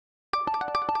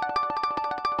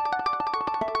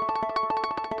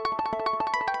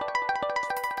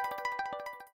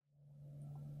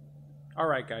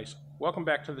Alright guys, welcome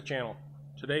back to the channel.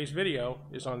 Today's video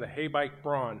is on the HeyBike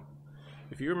Brawn.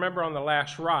 If you remember on the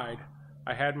last ride,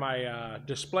 I had my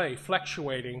display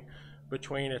fluctuating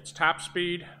between its top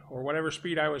speed, or whatever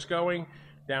speed I was going,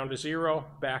 down to 0,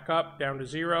 back up, down to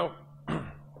 0.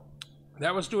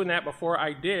 That was doing that before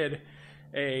I did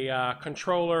a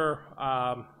controller,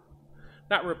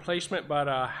 not replacement,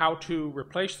 but how to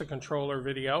replace the controller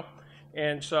video.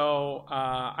 And so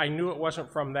I knew it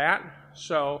wasn't from that,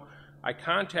 so I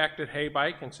contacted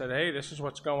HeyBike and said, hey, this is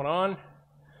what's going on.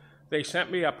 They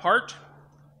sent me a part.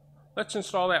 Let's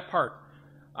install that part.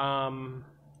 I'll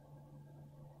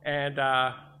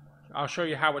show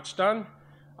you how it's done.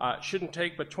 It shouldn't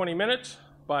take but 20 minutes,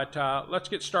 but let's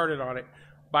get started on it.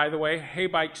 By the way,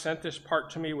 HeyBike sent this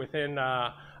part to me within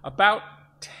about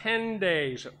 10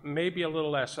 days, maybe a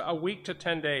little less, a week to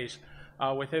 10 days,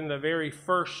 within the very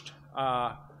first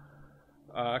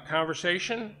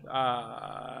conversation.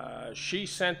 She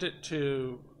sent it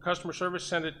to customer service,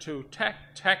 sent it to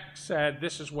tech. Tech said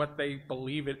this is what they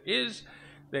believe it is.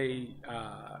 They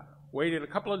waited a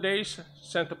couple of days,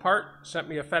 sent the part, sent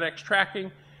me a FedEx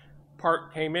tracking.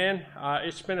 Part came in.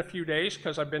 It's been a few days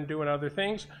because I've been doing other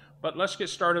things, but let's get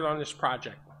started on this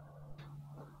project.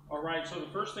 All right, so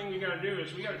the first thing we got to do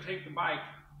is we got to take the bike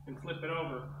and flip it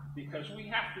over because we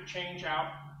have to change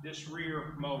out this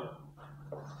rear motor.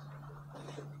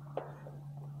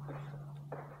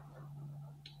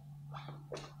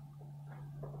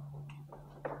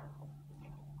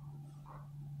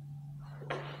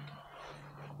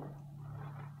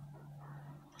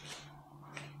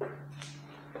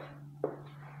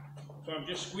 So I'm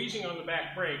just squeezing on the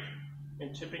back brake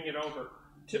and tipping it over.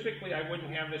 Typically I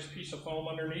wouldn't have this piece of foam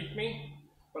underneath me,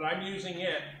 but I'm using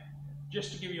it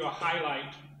just to give you a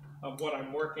highlight of what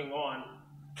I'm working on.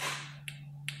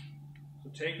 So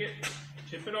take it,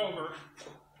 tip it over,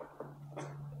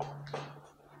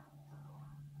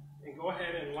 and go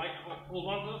ahead and hold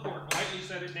on to the fork, lightly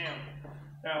set it down.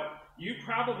 Now, you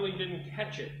probably didn't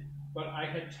catch it, but I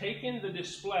had taken the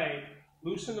display,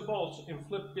 loosened the bolts, and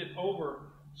flipped it over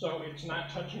so it's not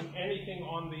touching anything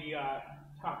on the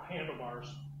top handlebars.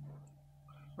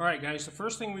 All right, guys, the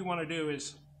first thing we want to do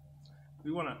is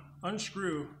we want to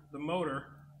unscrew the motor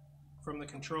from the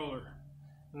controller,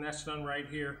 and that's done right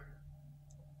here.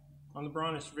 On the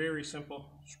Brawn, it's very simple.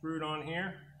 Screw it on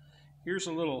here. Here's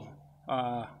a little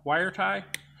wire tie.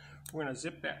 We're going to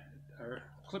zip that, or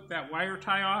clip that wire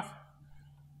tie off,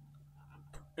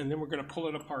 and then we're going to pull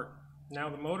it apart. Now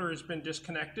the motor has been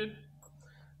disconnected.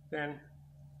 Then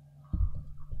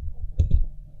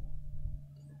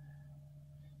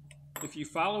if you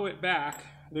follow it back,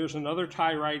 there's another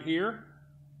tie right here.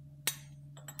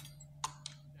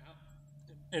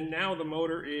 And now the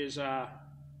motor is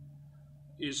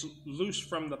loose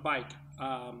from the bike.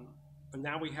 And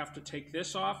now we have to take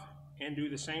this off and do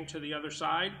the same to the other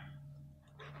side.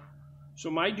 So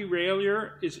my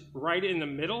derailleur is right in the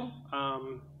middle,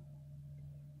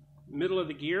 middle of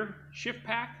the gear shift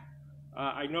pack.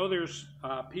 I know there's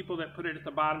people that put it at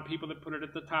the bottom, people that put it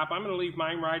at the top. I'm going to leave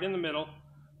mine right in the middle.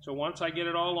 So once I get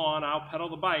it all on, I'll pedal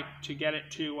the bike to get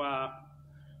it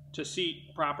to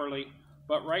seat properly.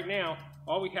 But right now,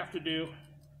 all we have to do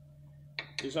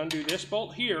is undo this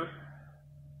bolt here.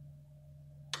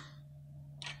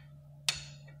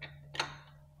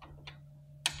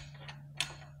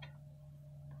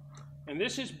 And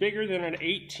this is bigger than an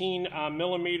 18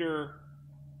 millimeter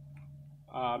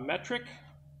metric.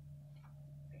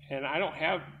 And I don't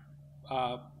have,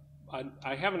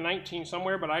 I have a 19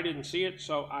 somewhere, but I didn't see it.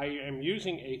 So I am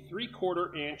using a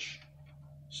 3/4 inch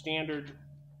standard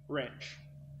wrench.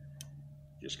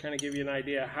 Just kind of give you an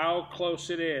idea how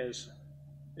close it is.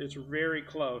 It's very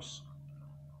close.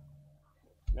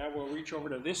 Now we'll reach over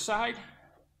to this side.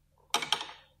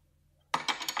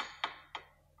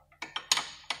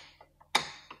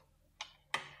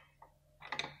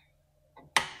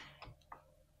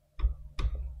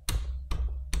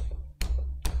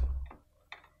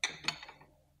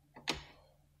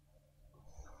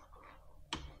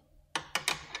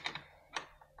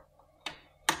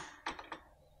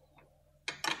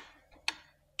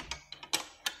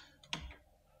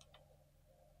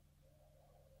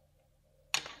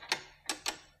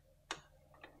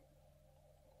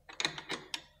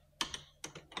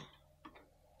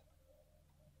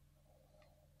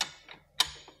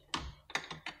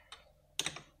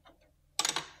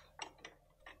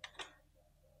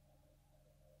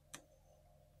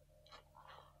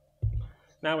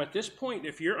 Now at this point,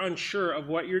 if you're unsure of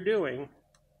what you're doing,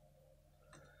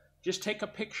 just take a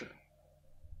picture.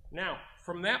 Now,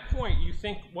 from that point, you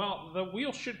think, well, the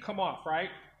wheel should come off,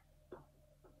 right?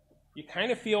 You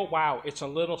kind of feel, wow, it's a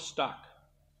little stuck.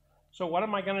 So what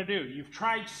am I going to do? You've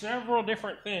tried several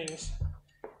different things,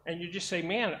 and you just say,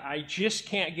 man, I just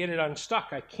can't get it unstuck.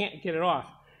 I can't get it off.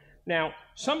 Now,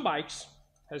 some bikes,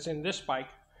 as in this bike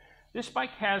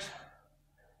has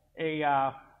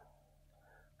a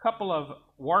couple of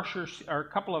washers, or a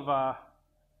couple of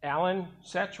Allen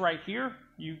sets right here.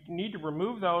 You need to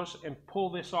remove those and pull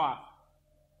this off.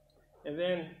 And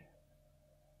then,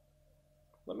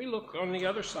 let me look on the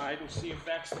other side and see if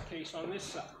that's the case on this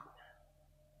side.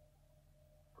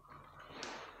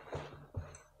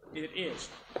 It is.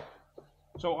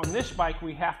 So on this bike,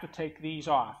 we have to take these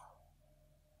off.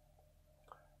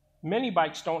 Many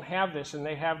bikes don't have this, and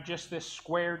they have just this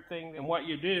squared thing. And what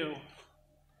you do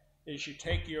is you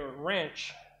take your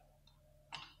wrench,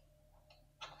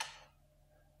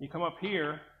 you come up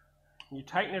here, and you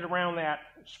tighten it around that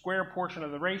square portion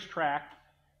of the racetrack,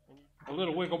 a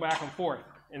little wiggle back and forth.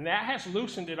 And that has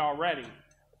loosened it already.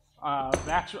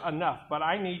 That's enough, but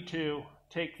I need to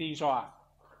take these off.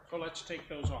 So let's take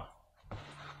those off.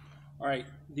 All right,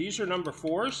 these are number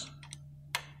 4s,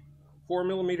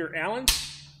 4mm Allens.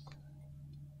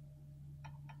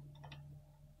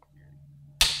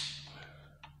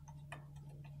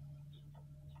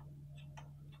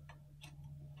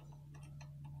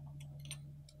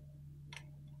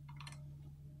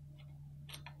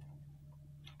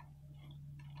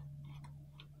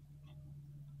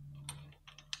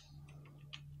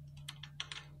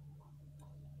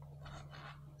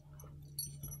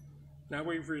 Now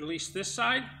we've released this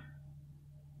side.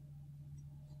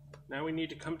 Now we need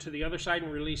to come to the other side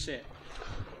and release it.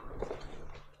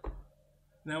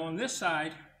 Now on this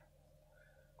side,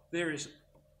 there is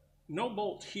no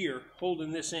bolt here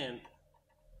holding this in.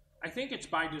 I think it's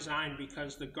by design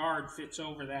because the guard fits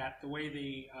over that. The way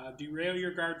the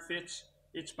derailleur guard fits,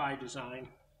 it's by design.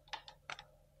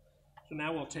 So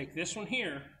now we'll take this one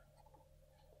here,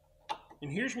 and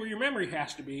here's where your memory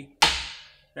has to be,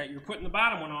 that you're putting the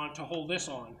bottom one on to hold this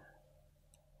on.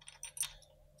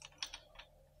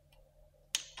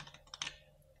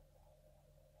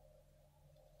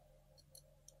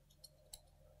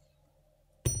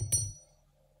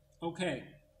 Okay,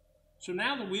 so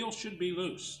now the wheel should be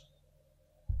loose.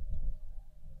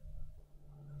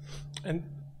 And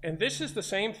this is the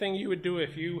same thing you would do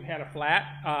if you had a flat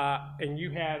and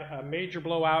you had a major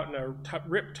blowout and a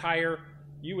ripped tire.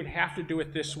 You would have to do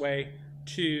it this way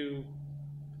to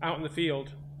out in the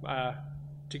field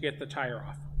to get the tire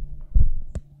off.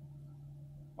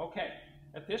 Okay,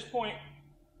 at this point,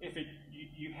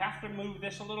 you have to move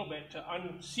this a little bit to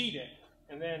unseat it,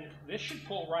 and then this should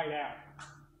pull right out.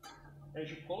 As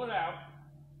you pull it out,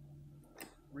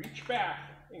 reach back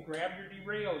and grab your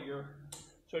derailleur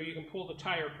so you can pull the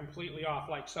tire completely off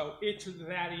like so. It's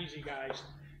that easy, guys.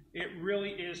 It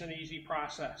really is an easy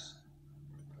process.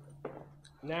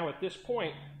 Now at this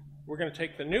point, we're going to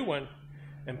take the new one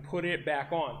and put it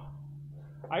back on.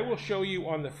 I will show you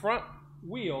on the front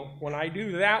wheel when I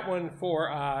do that one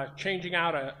for changing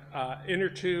out a inner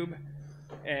tube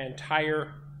and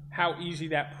tire, how easy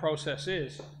that process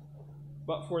is.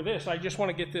 But for this, I just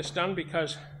want to get this done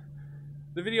because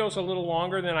the video is a little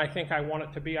longer than I think I want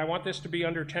it to be. I want this to be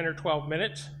under 10 or 12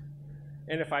 minutes.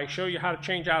 And if I show you how to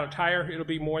change out a tire, it'll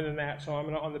be more than that. So I'm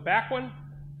going to, on the back one,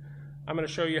 I'm going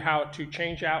to show you how to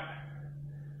change out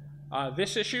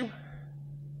this issue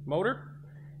motor,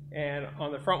 and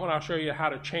on the front one I'll show you how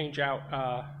to change out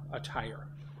a tire.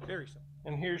 Very simple.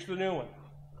 And here's the new one.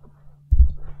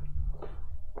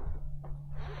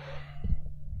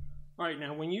 All right,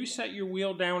 now when you set your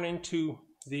wheel down into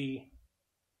the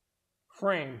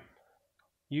frame,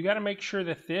 you got to make sure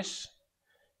that this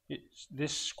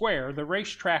square, the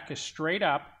racetrack, is straight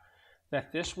up,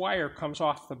 that this wire comes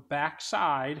off the back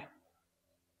side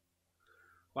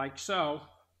like so.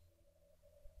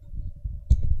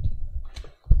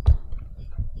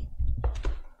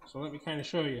 So let me kind of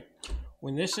show you.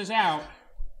 When this is out,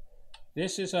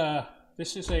 this is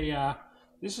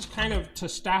kind of to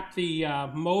stop the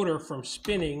motor from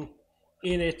spinning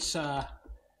in its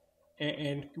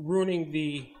and ruining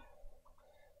the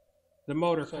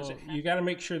motor. So you got to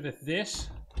make sure that this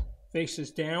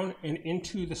faces down and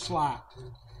into the slot,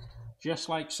 just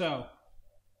like so.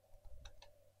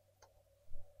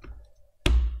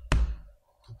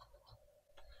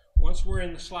 Once we're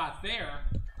in the slot there,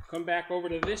 come back over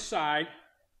to this side.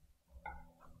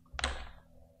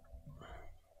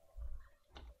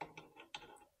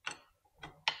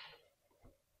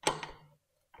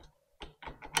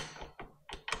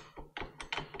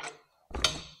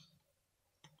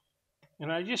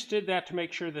 And I just did that to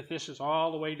make sure that this is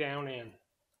all the way down in.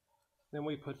 Then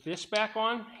we put this back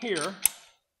on here.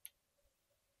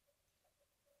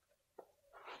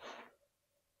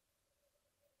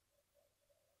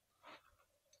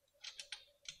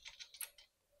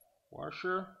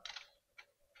 washer,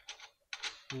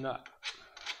 nut.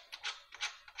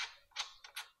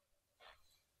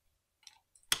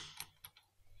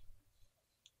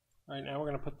 All right, now we're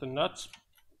going to put the nuts,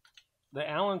 the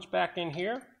Allens back in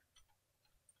here.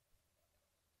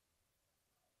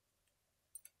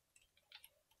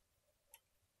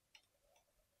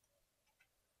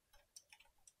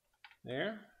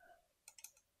 There.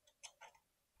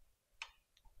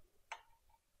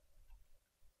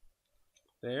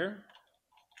 There.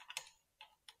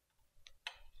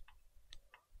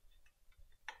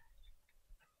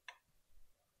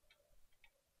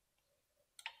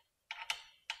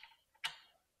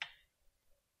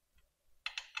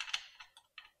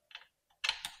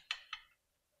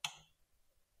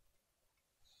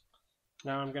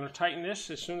 Now I'm going to tighten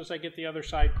this as soon as I get the other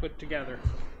side put together.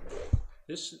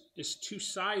 This is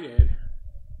two-sided,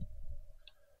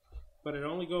 but it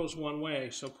only goes one way,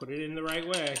 so put it in the right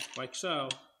way, like so.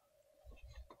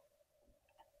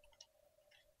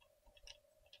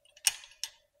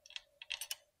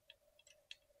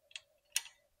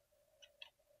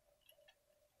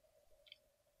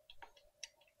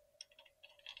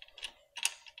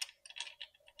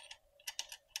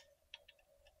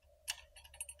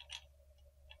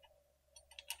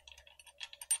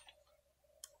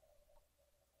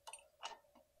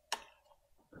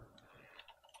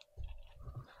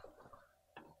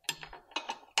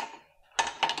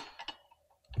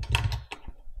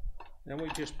 Then we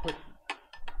just put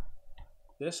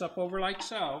this up over like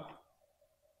so.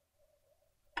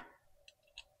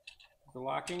 The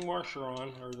locking washer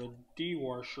on, or the D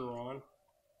washer on.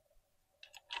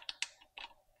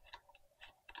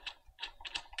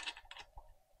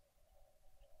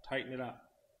 Tighten it up.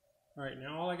 All right,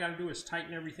 now all I got to do is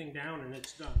tighten everything down and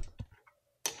it's done.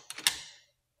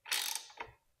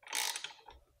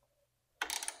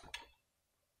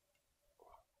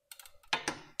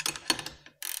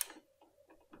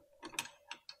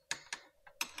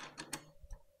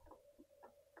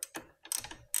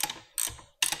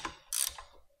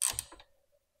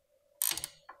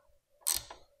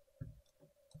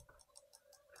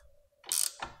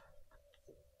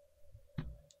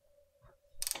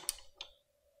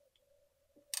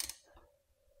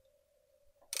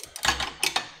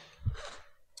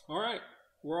 All right,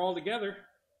 we're all together.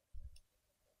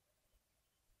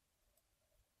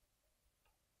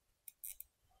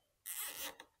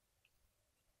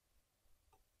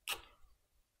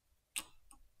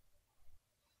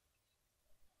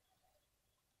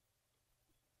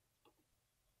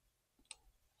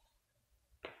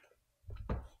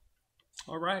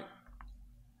 All right,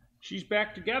 she's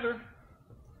back together.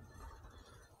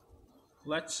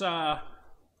 Let's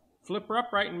flip her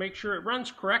upright and make sure it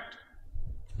runs correct.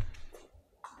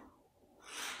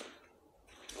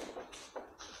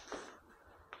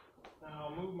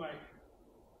 Move my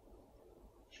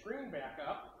screen back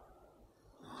up.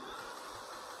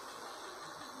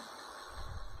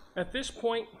 At this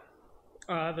point,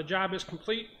 the job is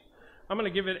complete. I'm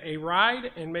going to give it a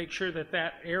ride and make sure that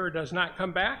that air does not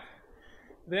come back.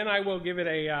 Then I will give it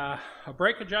a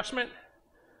brake adjustment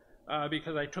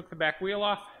because I took the back wheel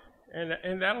off,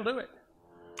 and that'll do it.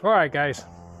 All right, guys.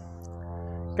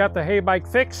 Got the HeyBike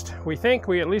fixed. We think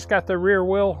we at least got the rear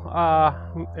wheel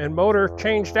and motor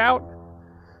changed out.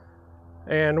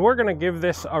 And we're going to give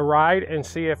this a ride and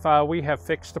see if we have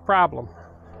fixed the problem.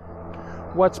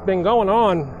 What's been going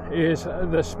on is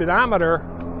the speedometer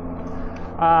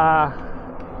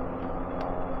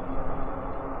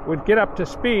would get up to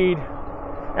speed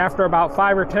after about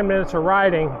 5 or 10 minutes of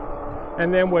riding,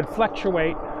 and then would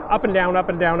fluctuate up and down, up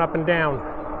and down, up and down.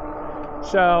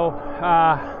 So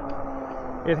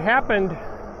it happened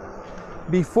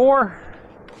before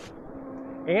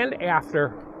and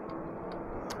after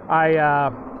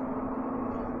I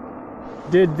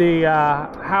did the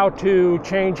how to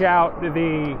change out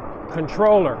the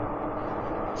controller.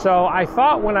 So I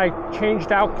thought when I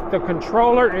changed out the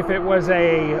controller, if it was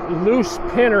a loose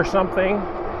pin or something,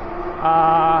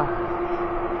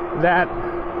 that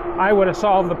I would have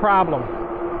solved the problem.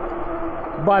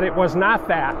 But it was not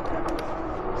that.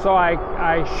 So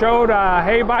I showed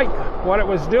HeyBike what it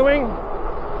was doing.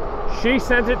 She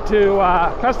sent it to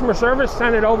customer service,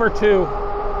 sent it over to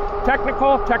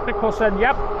technical. Technical said,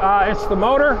 yep, it's the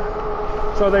motor.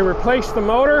 So they replaced the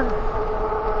motor,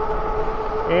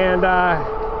 and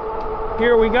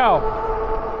here we go.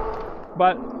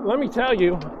 But let me tell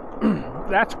you,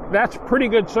 that's pretty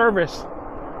good service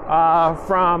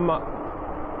from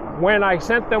when I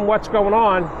sent them what's going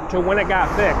on to when it got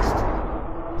fixed.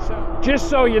 So just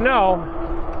so you know,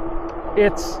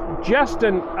 it's just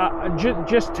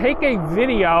just take a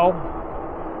video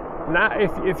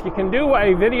if you can do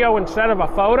a video instead of a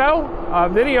photo, a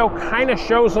video kind of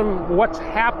shows them what's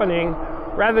happening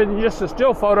rather than just a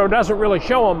still photo. Doesn't really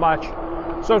show them much.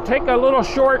 So take a little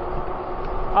short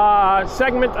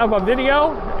segment of a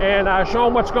video and show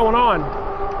them what's going on.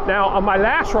 Now on my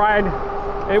last ride,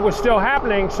 it was still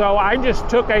happening, so I just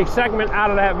took a segment out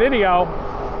of that video.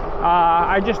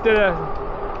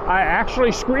 I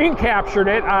actually screen captured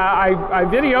it. I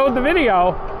videoed the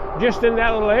video just in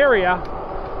that little area,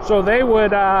 so they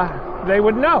would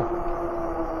know.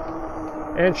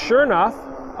 And sure enough,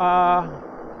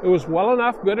 it was well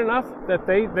enough, good enough that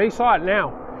they saw it now.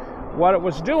 What it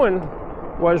was doing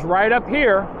was right up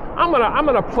here. I'm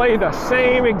gonna play the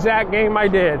same exact game I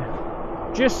did,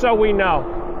 just so we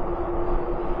know.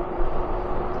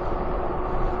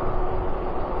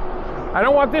 I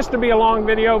don't want this to be a long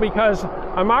video because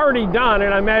I'm already done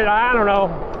and I'm at, I don't know,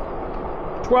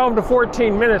 12 to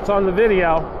 14 minutes on the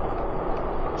video.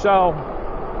 So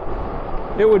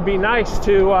it would be nice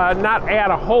to not add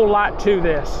a whole lot to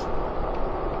this.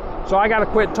 So I gotta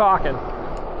quit talking.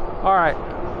 All right.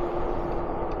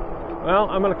 Well,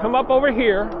 I'm gonna come up over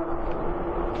here.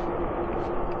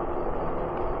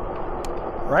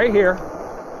 Right here.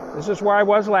 This is where I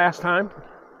was last time.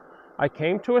 I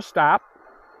came to a stop.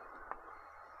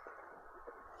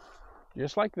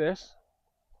 Just like this.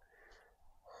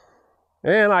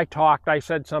 And I talked. I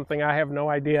said something. I have no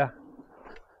idea.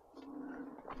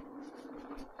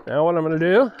 Now what I'm going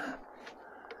to do,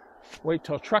 wait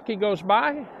till Truckee goes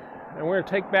by, and we're going to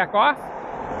take back off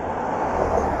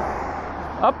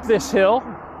up this hill,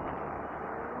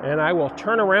 and I will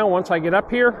turn around once I get up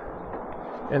here,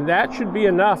 and that should be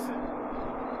enough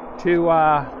to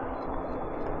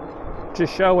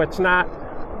show it's not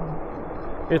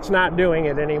doing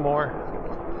it anymore.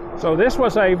 So this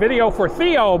was a video for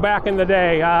Theo back in the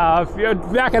day, a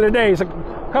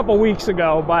couple weeks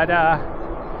ago, but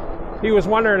he was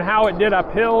wondering how it did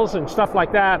up hills and stuff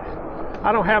like that.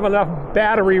 I don't have enough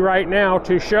battery right now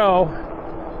to show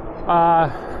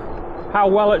how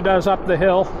well it does up the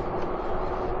hill,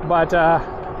 but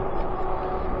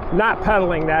not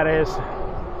pedaling, that is.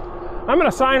 I'm going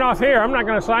to sign off here. I'm not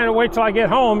going to wait till I get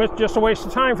home. It's just a waste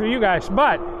of time for you guys,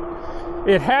 but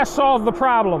it has solved the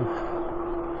problem.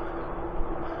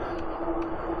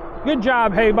 Good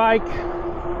job, HeyBike.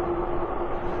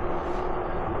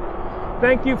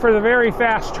 Thank you for the very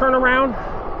fast turnaround.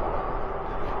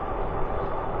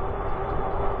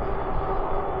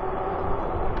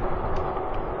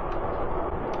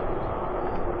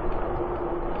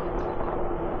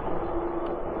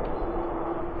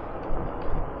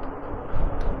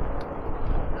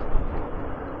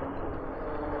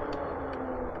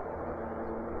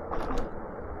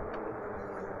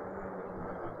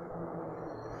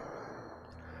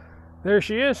 There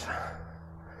she is.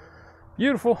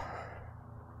 Beautiful.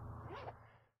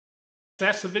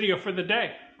 That's the video for the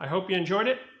day. I hope you enjoyed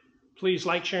it. Please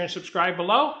like, share, and subscribe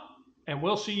below, and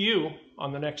we'll see you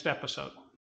on the next episode.